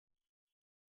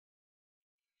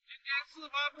今天事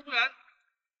发不远，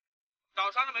早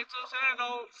餐都没吃，现在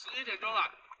都11点钟了，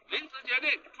临时决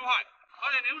定出海，喝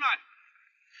点牛奶。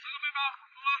这个背包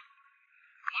出发。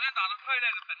昨天打得太累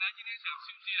了，本来今天想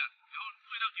休息了，然后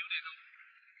睡到9点钟，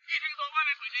一听说外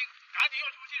面水清，赶紧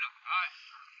又出去了。哎，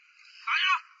来呀！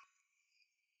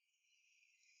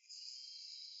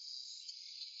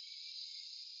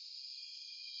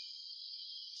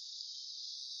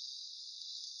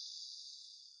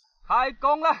 开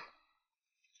工了！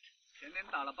前天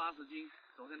打了80斤，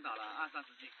昨天打了20-30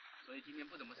斤，所以今天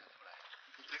不怎么想出来，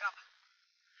随干吧。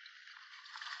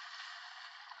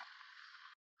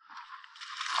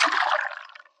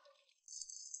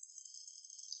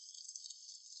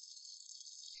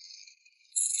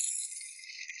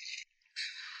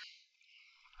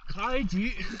开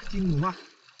局金母嘛，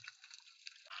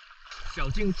小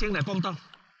金进来报道。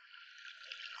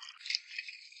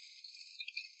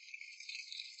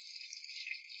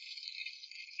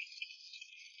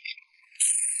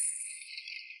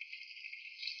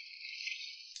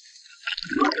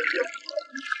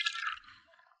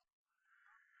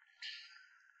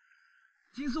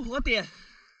 金属火点，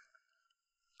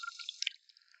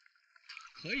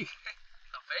可以，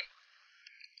很肥。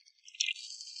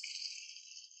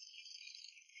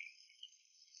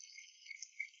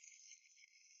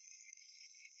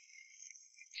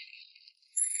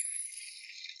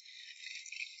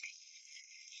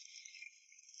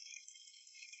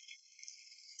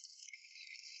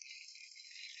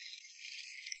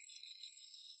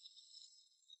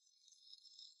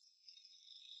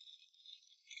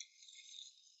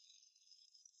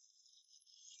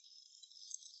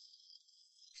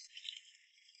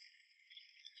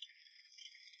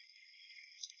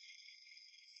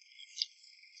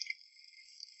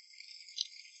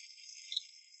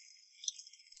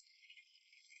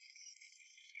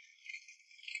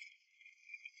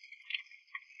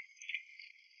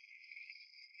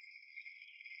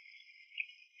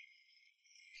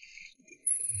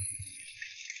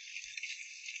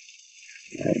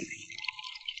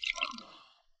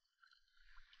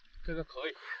这个可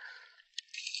以，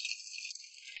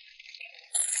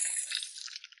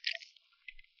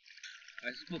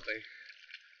还是不肥，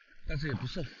但是也不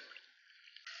瘦。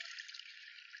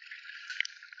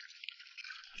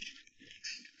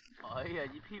哎呀，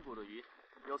一屁股的鱼，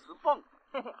有10蹦，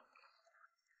嘿嘿，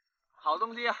好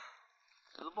东西啊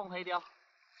，10蹦黑鲷，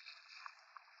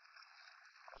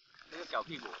这个小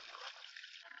屁股，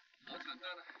好惨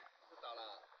淡了，至少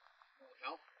了5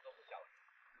条，都不小了，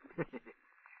嘿嘿嘿。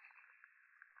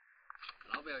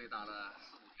 老表也打了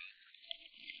4-5条，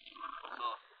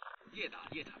哦，越打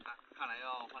越惨淡，看来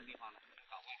要换地方了，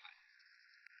搞外海。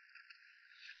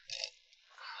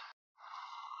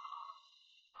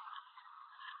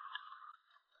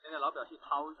现在老表去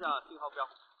抄一下信号标，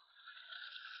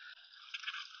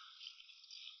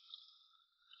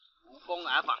无风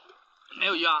而返，没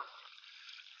有鱼啊。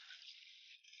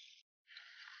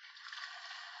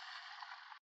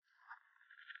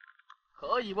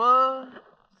 可以不？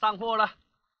上货了。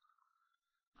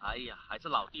哎呀，还是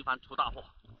老地方出大货。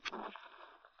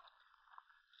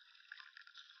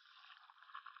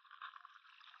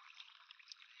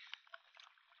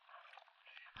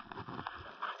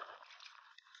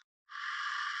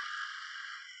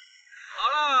好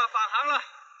了，返航了，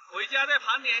回家再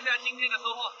盘点一下今天的收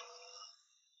获。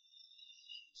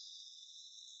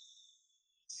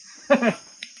嘿嘿，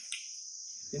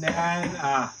今天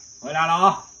啊回来了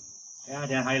啊。 前2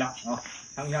天黑了啊，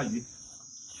看一下鱼，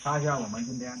看一下我们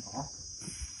今天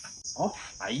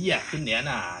哎呀，今年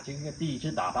啊，这个第1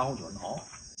次打大后船哦，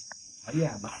哎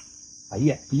呀妈，哎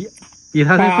呀，比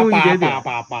他的数一点点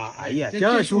，888，哎呀，这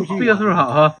个数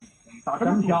好哈，打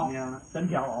真条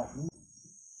哦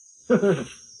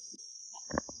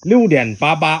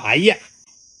，6.88，哎呀，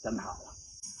真好啊，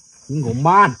金拱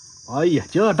鳗，哎呀，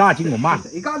这大金拱鳗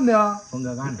谁干的呀？峰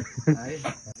哥干的，哎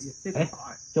呀，这个大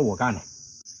呀，这我干的。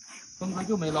 峰哥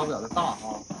就没老表的大啊！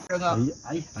这个，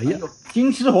哎呀，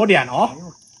金丝火点哦，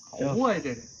好货呀，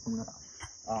这是峰哥打的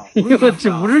啊！因为这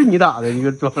不是你打的，你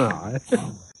个装啥呀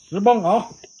？10蹦哦，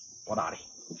我打的。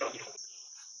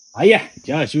哎呀，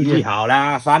这数据好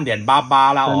了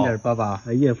，3.88了哦。3.88，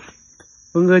哎呀，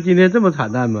峰哥今天这么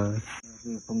惨淡吗？这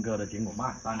是峰哥的金拱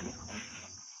鳗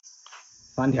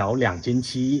3条2斤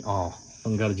7哦，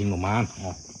峰哥的金拱鳗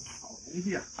哦，好东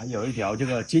西啊！还有一条这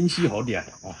个金丝火点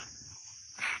哦。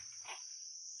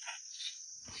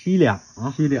 7两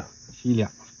啊，7两，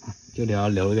这里要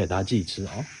留给他自己吃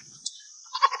哦。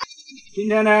今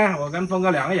天呢，我跟峰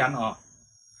哥2个人啊，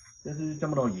就是这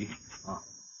么多鱼啊。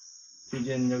最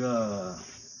近这个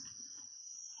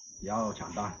比较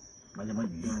惨淡，没什么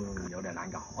鱼，就有点难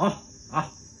搞啊。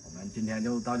好，我们今天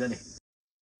就到这里。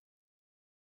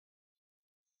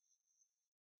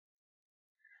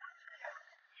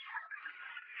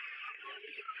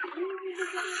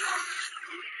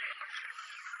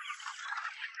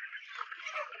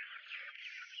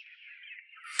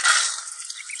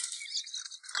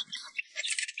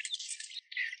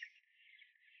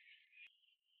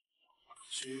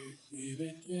取一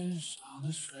杯天上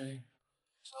的水，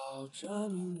照着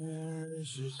明月日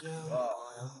时间晃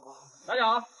呀晃。大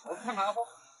家好，我是看海阿峰。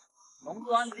龙珠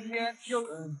湾今天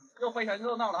又非常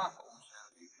热闹了啊！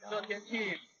这天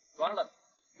气转冷，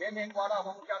天天刮大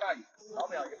风下大雨，老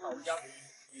表也跑回家。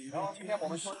然后今天我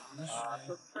们村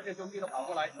这些兄弟都跑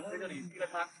过来，在这里聚个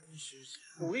餐，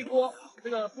煮一锅这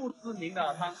个不知名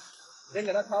的汤，先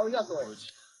给它焯一下水。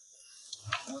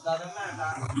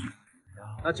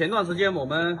那前段时间我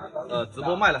们直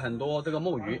播卖了很多这个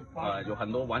墨鱼，有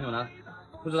很多网友呢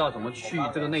不知道怎么去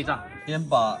这个内脏，先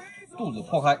把肚子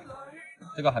破开，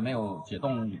这个还没有解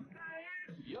冻，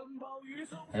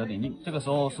还有点硬，这个时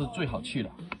候是最好去的，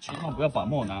千万不要把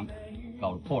墨囊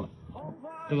搞破了，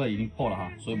这个已经破了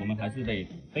哈，所以我们还是得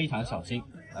非常小心。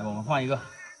来，我们换一个，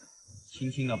轻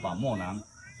轻的把墨囊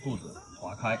肚子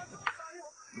划开，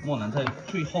墨囊在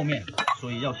最后面，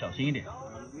所以要小心一点。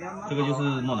这个就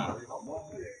是墨囊，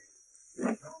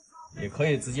也可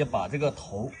以直接把这个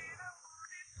头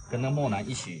跟那墨囊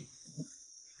一起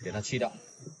给它去掉。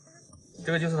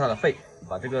这个就是它的肺，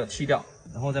把这个去掉，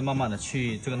然后再慢慢的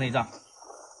去这个内脏。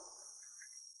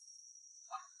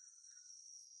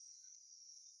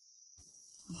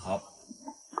好，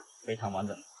非常完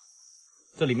整。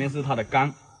这里面是它的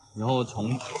肝，然后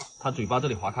从它嘴巴这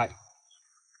里划开，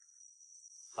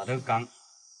把这个肝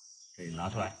给拿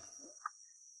出来。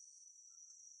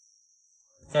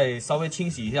再稍微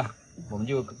清洗一下，我们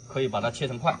就可以把它切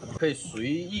成块，可以随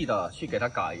意的去给它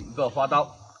改一个花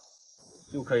刀，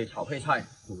就可以炒配菜、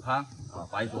煮汤啊，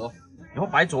白灼。然后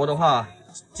白灼的话，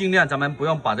尽量咱们不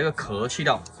用把这个壳去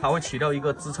掉，它会起到一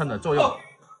个支撑的作用。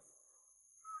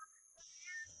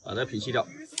把这个皮去掉，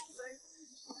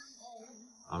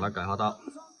好了，改花刀。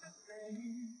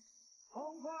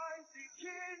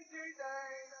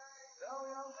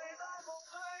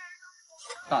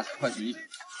大块鱼，来，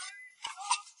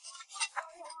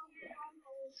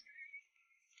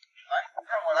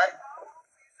让我来，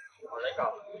我来搞。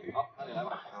好，那你来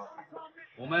吧。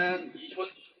我们宜村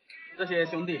这些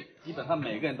兄弟基本上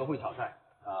每个人都会炒菜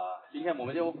今天我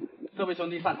们就这位兄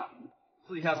弟上场，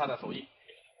试一下他的手艺。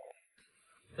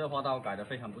这花刀改的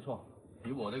非常不错，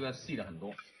比我这个细了很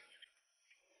多。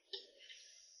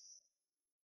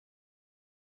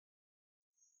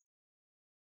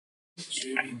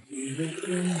取一杯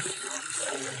天上的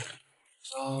水，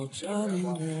照着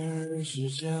明月日时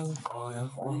间晃呀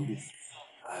晃。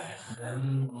爱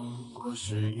恨不过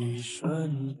是一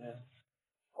瞬间，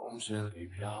红尘里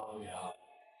飘摇。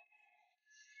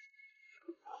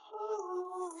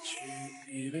取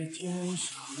一杯天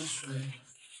上的水，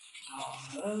照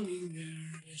着明月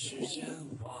日时间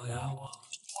晃呀晃。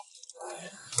爱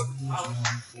恨不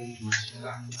过相爱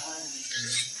的人。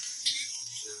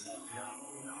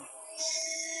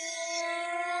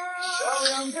小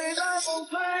羊被大风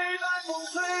吹，大风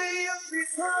吹，任其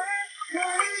吹，吹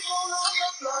过我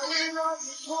心裏那片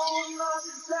痛那片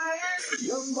死，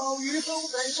讓暴雨風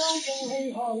勢風風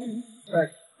唏噓。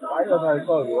擺咗太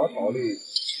多如果妥你。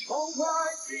痛快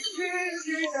是天注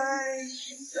定，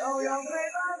小羊被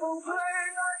大風吹，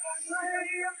大風吹，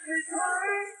任其吹，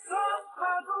當下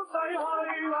都逝去，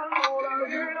冷無涼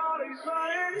與那離水，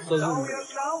就讓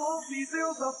那往事消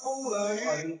失風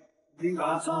裏。當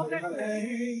初的你，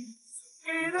記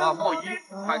得我的眼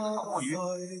淚。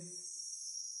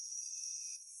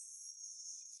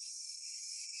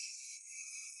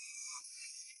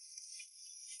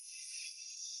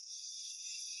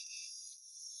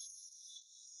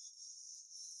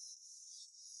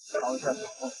炒一下手。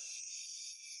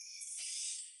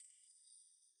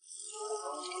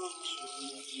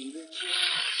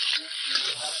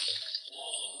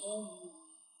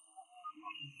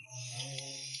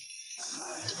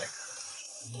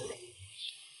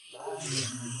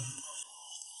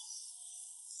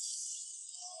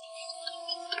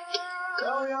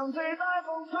小羊被大風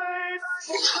吹，大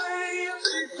風吹，任其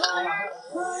吹，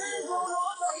吹過我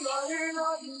心裏那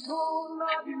片痛那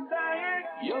片地，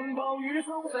讓暴雨風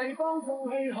勢風風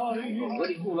唏噓。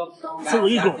吃我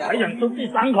一口，还想吃第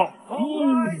3口。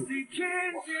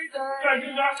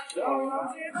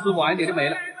吃完一点就没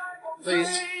了，所以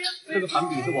这个盘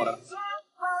底是我的。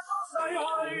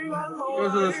这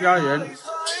是虾仁，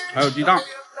还有鸡蛋，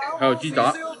还有鸡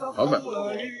杂、草本。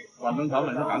广东草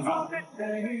本是赶海。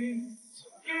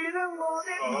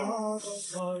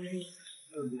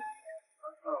2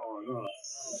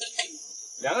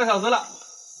个小时了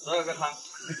，12个汤，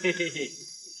嘿嘿嘿。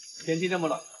天气这么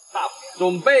冷，大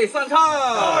准备上菜。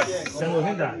先我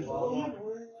先讲。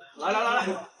来，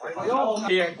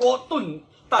铁锅炖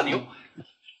大牛。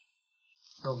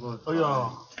哎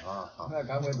呀，那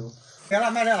赶快读。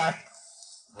慢点来。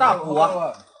大骨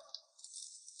啊。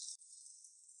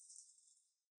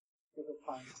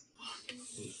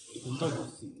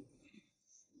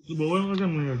是不问我怎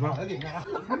么说？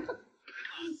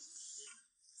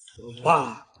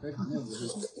哇！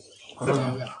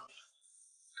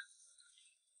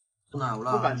不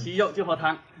敢吃肉就喝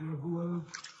汤。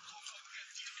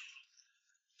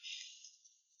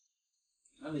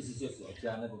那你是就是要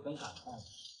加那个更惨。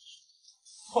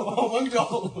我们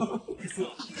走。